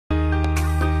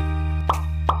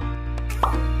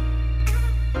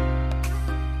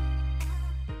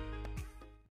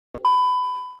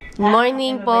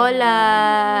Morning,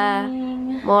 Paula.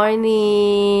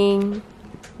 Morning.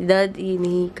 Dad,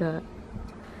 inika.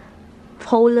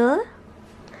 Paula?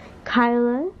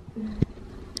 Kyla?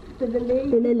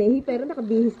 Pinalehi, pero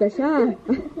nakabihis na siya.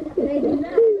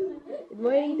 Good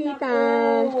morning, tita.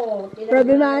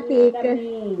 Problematic.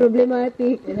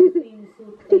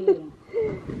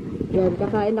 Yan,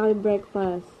 kakain na kami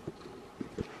breakfast.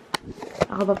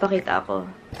 Ako papakita ako.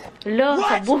 Hello,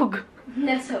 sabog.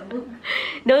 Nasabog.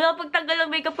 Daw na pagtanggal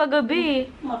ng makeup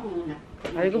kagabi.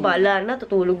 Sabi ko, bahala na.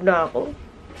 Tutulog na ako.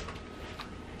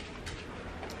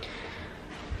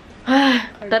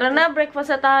 Tara na,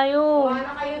 breakfast na tayo. Kuha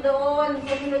na kayo doon.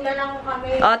 Sumunod na lang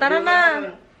kami. Oh, tara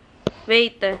na.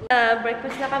 Wait.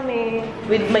 Breakfast na kami.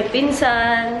 With my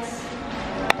pinsans.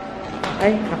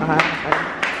 Ay, nakaharap ka.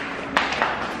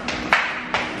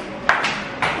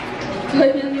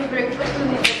 Kaya lang yung breakfast ko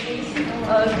nito.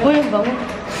 Uy, ang bango.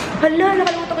 Hala,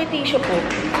 nakalimutan ko yung tissue ko.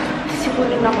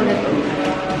 Sipulin ako na ito.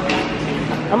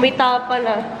 Amoy tapa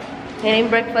na. Yan yung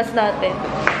breakfast natin.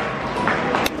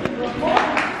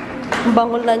 Ang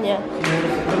bango na niya.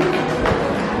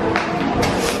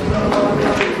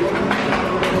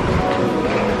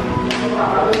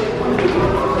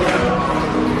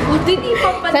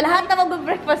 Sa lahat na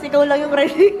mag-breakfast, ikaw lang yung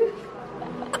ready.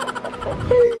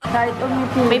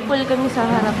 May pool kami sa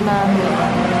harap namin.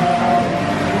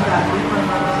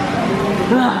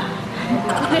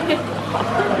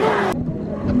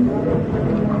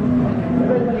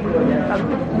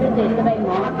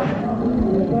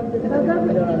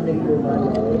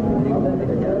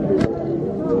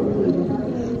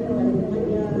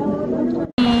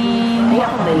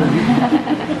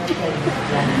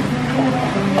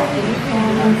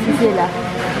 Sila.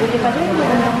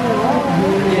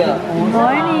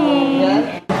 Morning!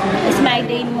 It's my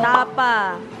day.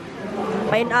 Tapa.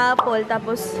 Pineapple.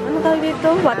 Tapos, ano tawag dito?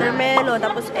 Watermelon.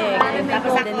 Tapos egg.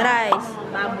 Tapos golden rice.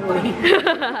 Baboy.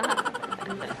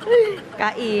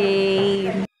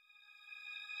 Kain.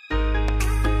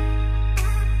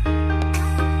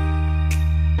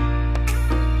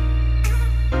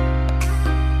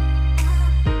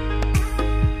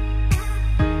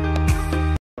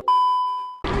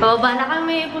 Pababa na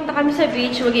kami. Punta kami sa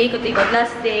beach. Mag-iikot-ikot.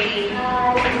 Last day.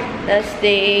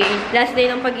 Last day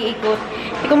ng pag-iikot.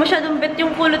 Hindi ko masyadong bet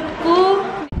yung kulot ko.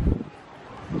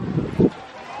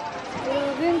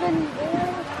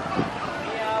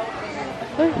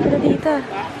 Uy, tara dito.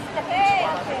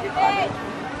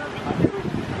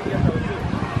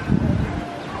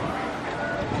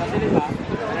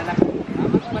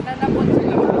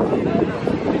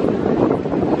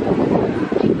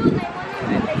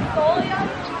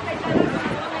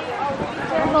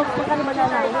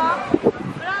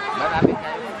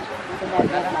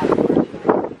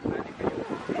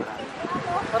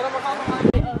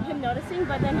 Him noticing,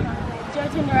 but then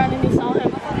George turned around and he saw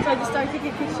him, so I just started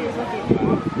taking pictures with him.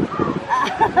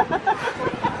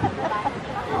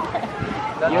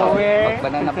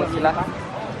 Banana po sila.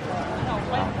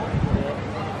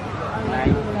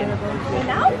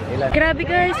 Grabe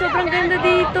guys, sobrang ganda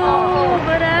dito.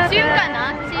 Boracay. Swim ka na?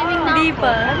 Swimming na. Di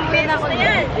pa.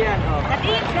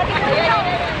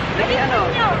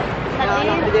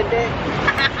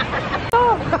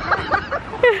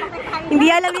 Hindi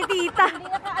alam ni tita.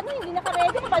 Hindi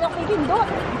naka-ready, paano ko pindot?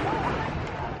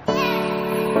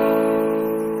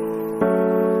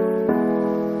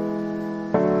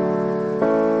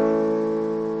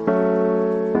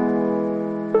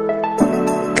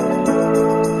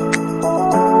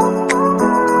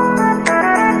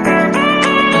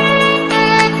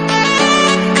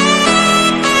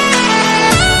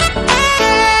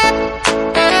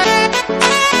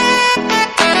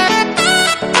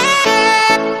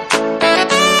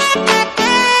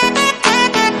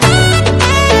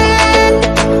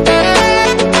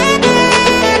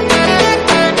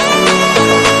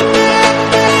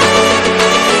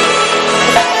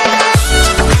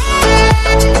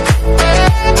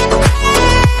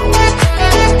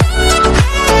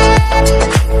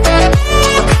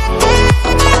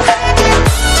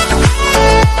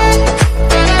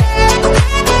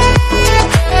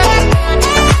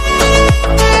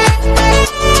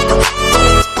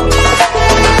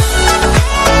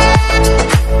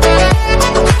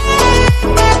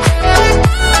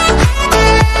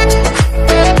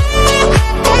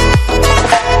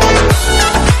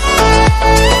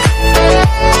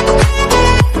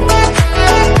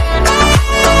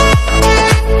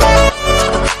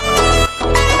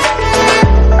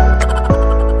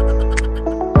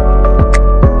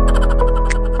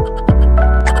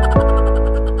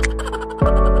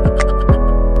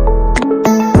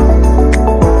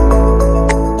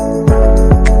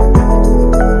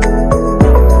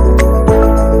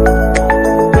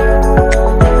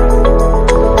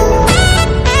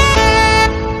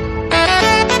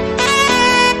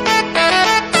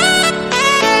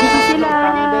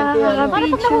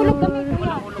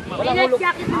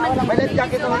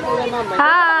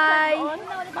 Hi!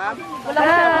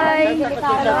 Hi!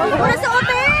 Wala sa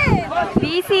hotel!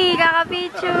 Busy,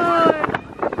 kaka-picture.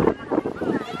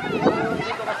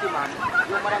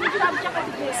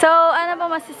 So, ano ba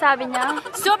masasabi niya?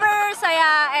 Super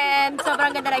saya and sobrang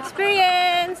ganda na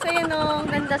experience. Ayun o,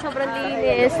 ganda, sobrang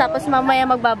linis. Tapos mamaya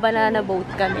magbabanana boat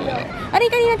kami. Ano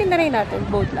yung kanina tindaray natin?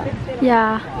 Boat lang.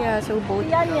 Yeah. Yeah, so boat.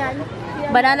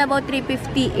 Banana boat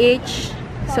 350 each.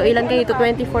 So ilan kayo ito?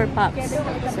 24 pops.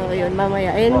 So yun,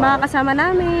 mamaya. Ayun yung mga kasama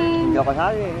namin. Hindi ako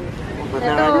sabi.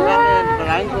 Ito.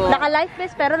 Naka-life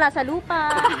vest pero nasa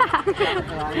lupa.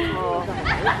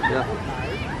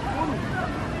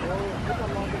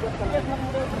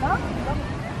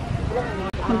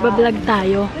 Magbablog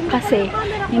tayo kasi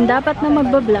yung dapat na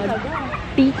magbablog,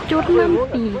 picture ng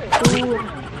picture.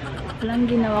 Walang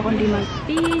ginawa kundi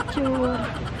mag-picture.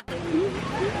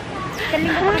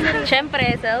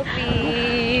 Siyempre,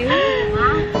 selfie.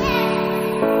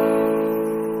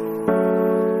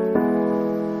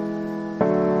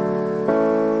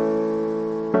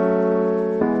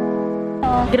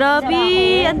 Grabe,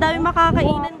 ang dami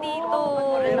makakainan dito.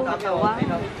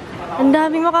 Ang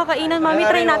daming makakainan. Mami,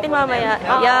 try natin mamaya.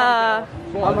 Yeah.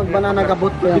 Kung mag-banana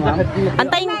gabot ko yan, ma'am.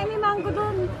 Antayin.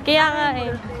 Kaya nga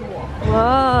eh.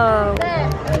 Wow.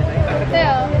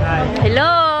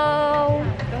 Hello.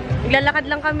 Naglalakad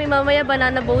lang kami. Mamaya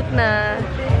banana boat na.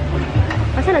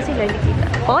 Asa na sila? Hindi kita.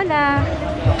 Hola.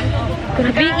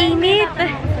 Grabe, init.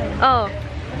 Oh.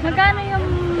 Magkano yung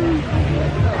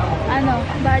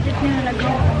budget niyo na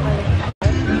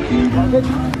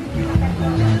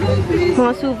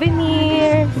Mga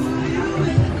souvenir.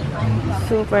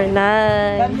 Super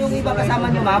nice. Saan yung iba kasama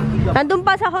nyo, ma'am? Nandun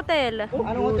pa sa hotel.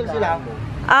 Anong hotel sila?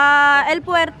 El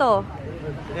Puerto.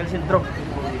 El Centro.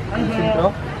 El Centro?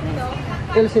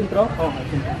 El Centro? Oh, El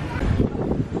Centro.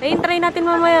 Ayun, try natin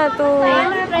mamaya to.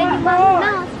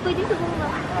 Pwede sa bunga.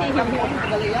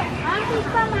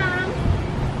 Pa, ma'am.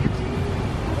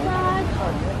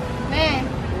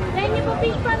 Try niyo po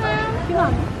fish pa, ma'am.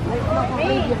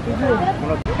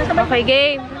 Okay,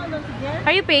 game.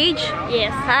 Are you Paige?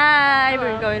 Yes. Hi,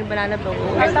 we're going to banana boat.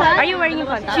 Are you wearing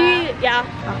your contacts? Yeah.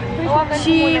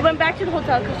 She went back to the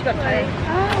hotel because she got tired.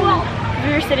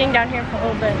 We were sitting down here for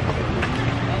a little bit.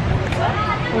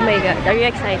 Oh my god, are you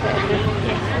excited?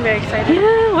 Yes, I'm very excited.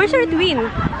 Yeah, where's your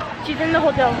twin? She's in the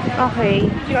hotel. Okay.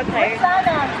 She got tired.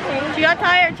 She got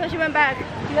tired, so she went back.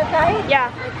 She got tired?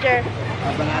 Yeah, sure.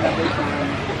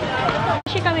 Is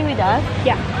she coming with us?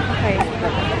 Yeah. Okay.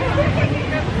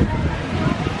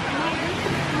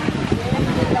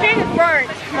 Train is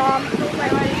burnt, Mom.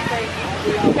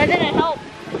 That didn't help.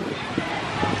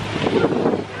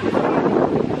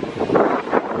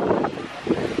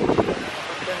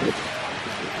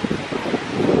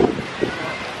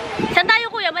 Saan tayo,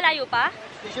 kuya? Malayo pa?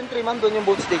 Station 3, ma'am. Doon yung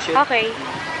boat station. Okay.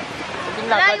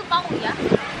 Malayo pa, kuya?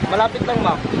 Malapit lang,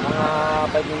 ma'am. Mga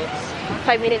 5 minutes.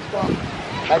 5 minutes po.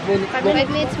 5 minutes. 5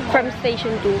 minutes more. From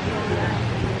station 2.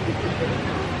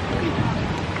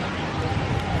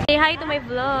 Say hi to my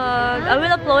vlog. I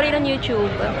will upload it on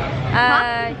YouTube.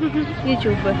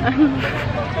 YouTube.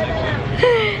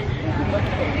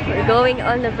 We're going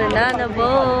on the banana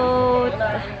boat.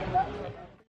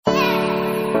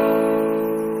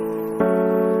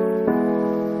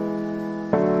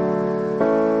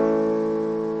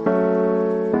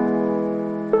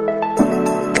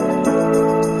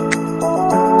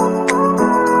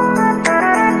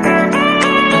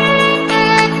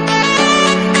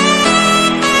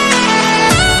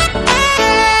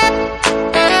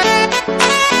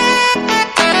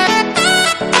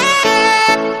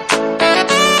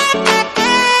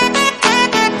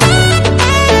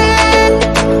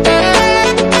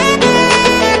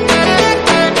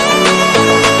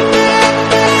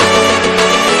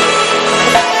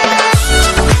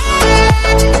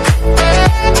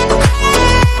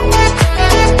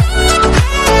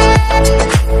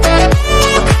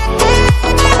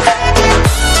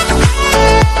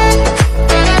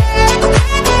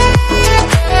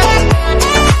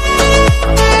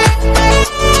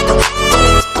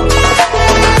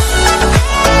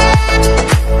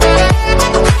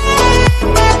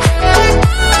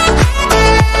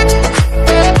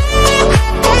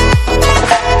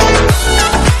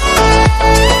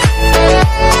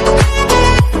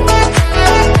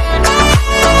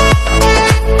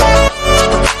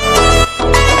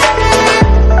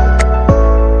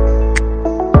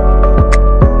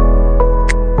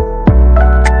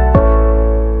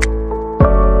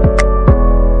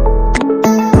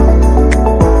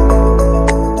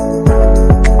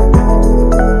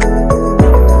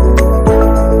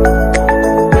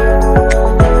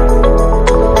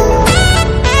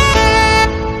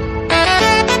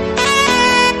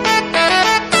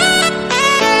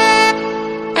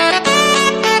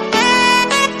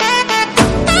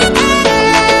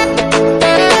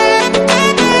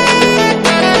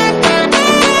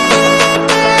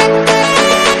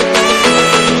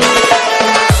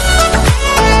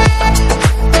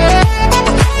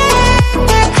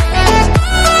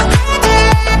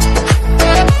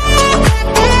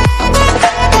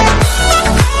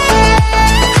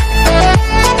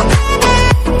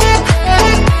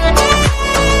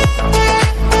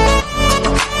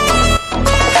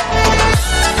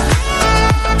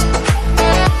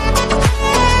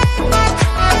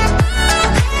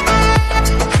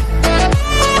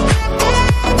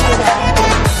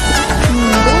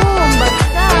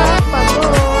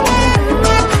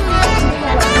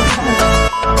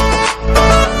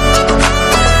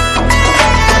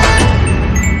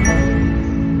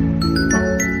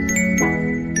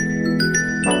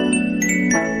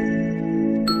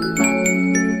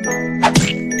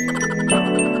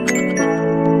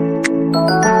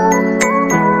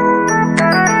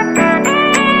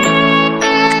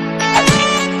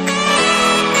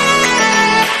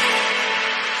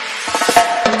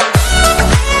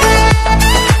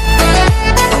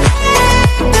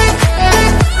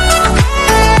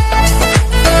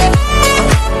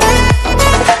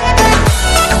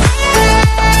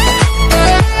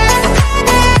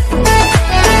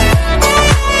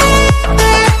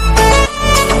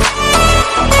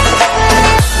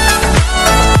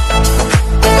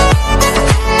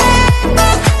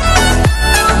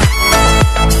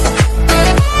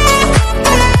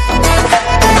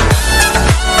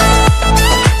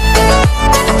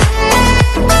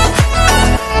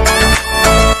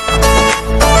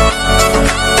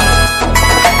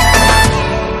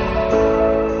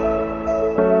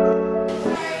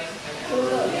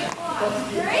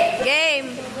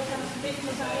 Game!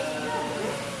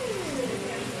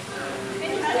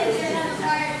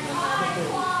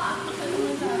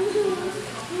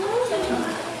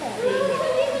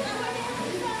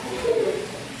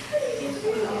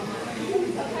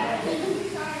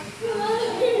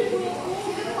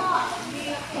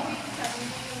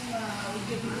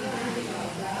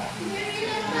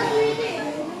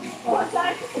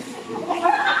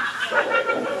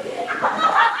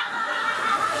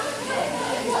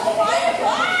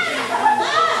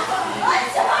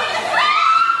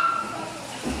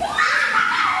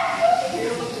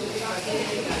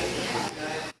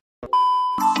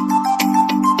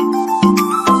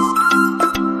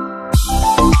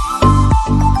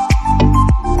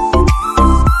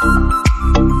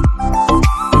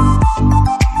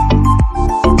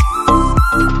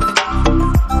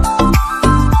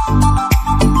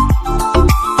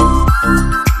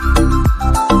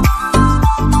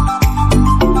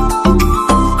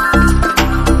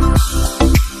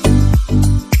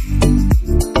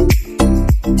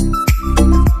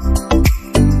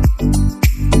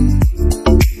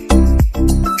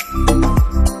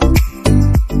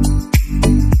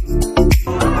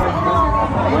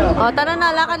 O, tara na,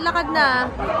 lakad-lakad na.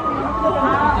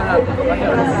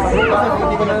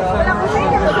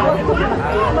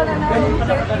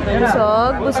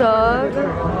 Busog, busog.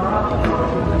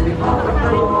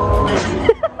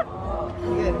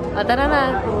 O, tara na.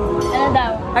 Ano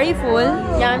daw? Are you full?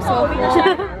 Yeah, I'm so full.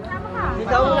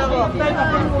 Dito muna ako.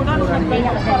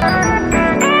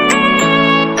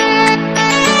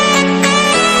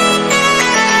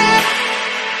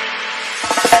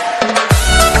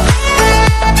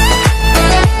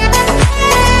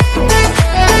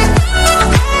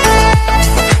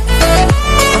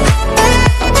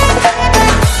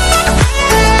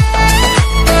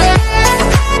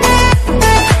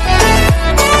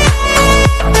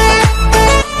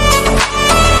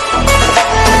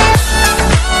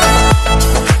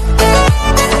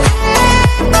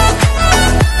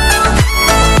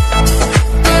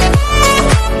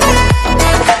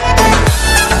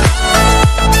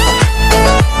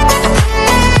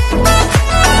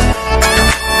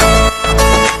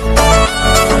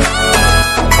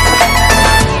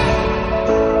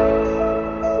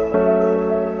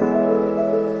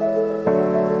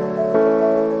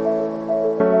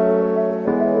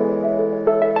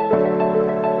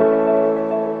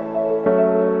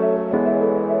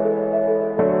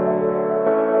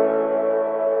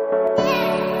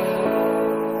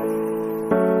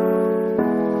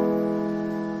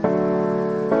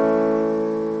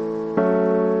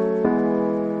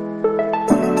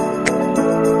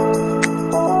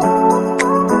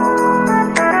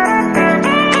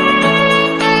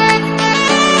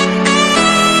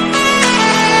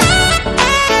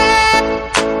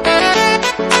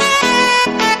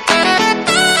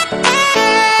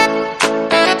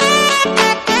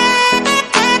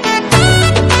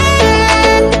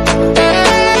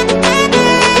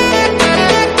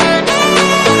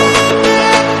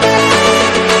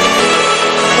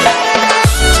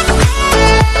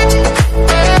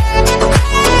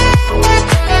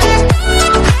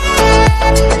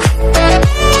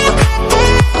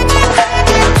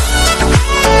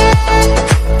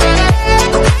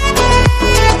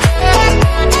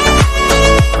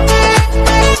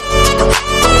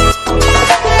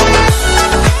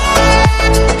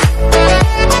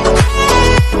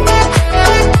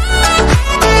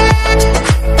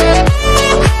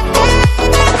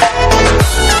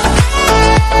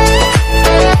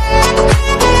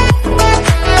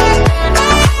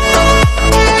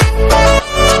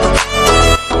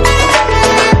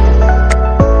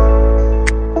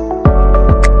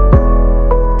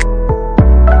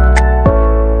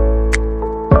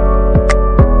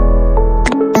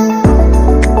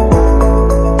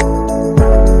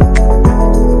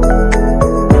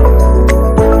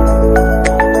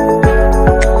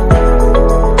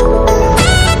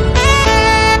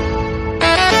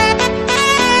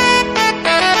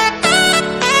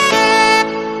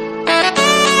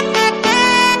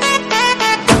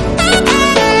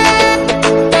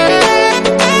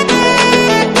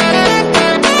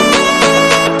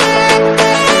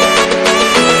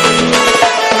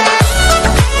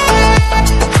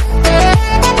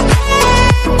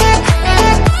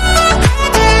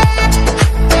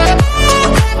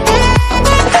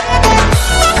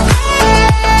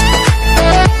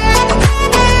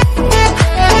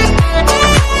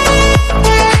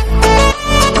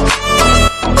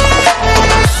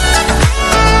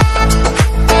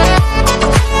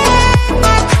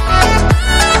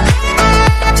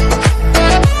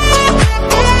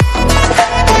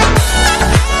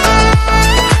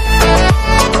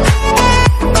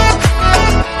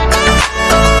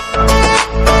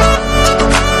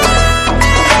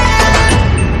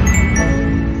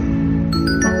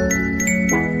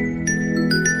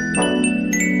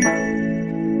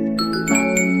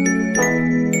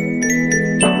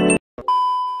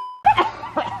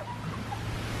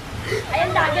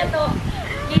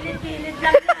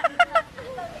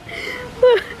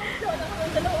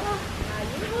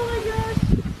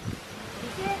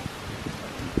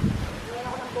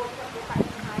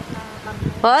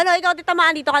 O ano, ikaw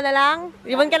titamaan, dito ka na lang.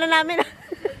 Iwan ka na namin.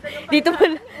 Dito mo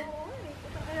na.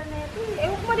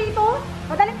 Ewan mo dito.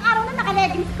 Madaling araw na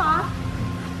naka-leggings pa.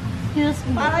 Excuse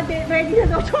me. Para ready na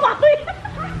daw tumakoy.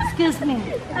 Excuse me.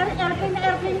 Airplane na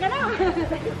airplane ka na.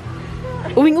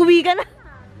 Uwing-uwi ka na.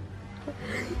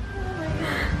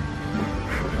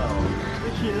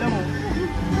 Chill lang mo.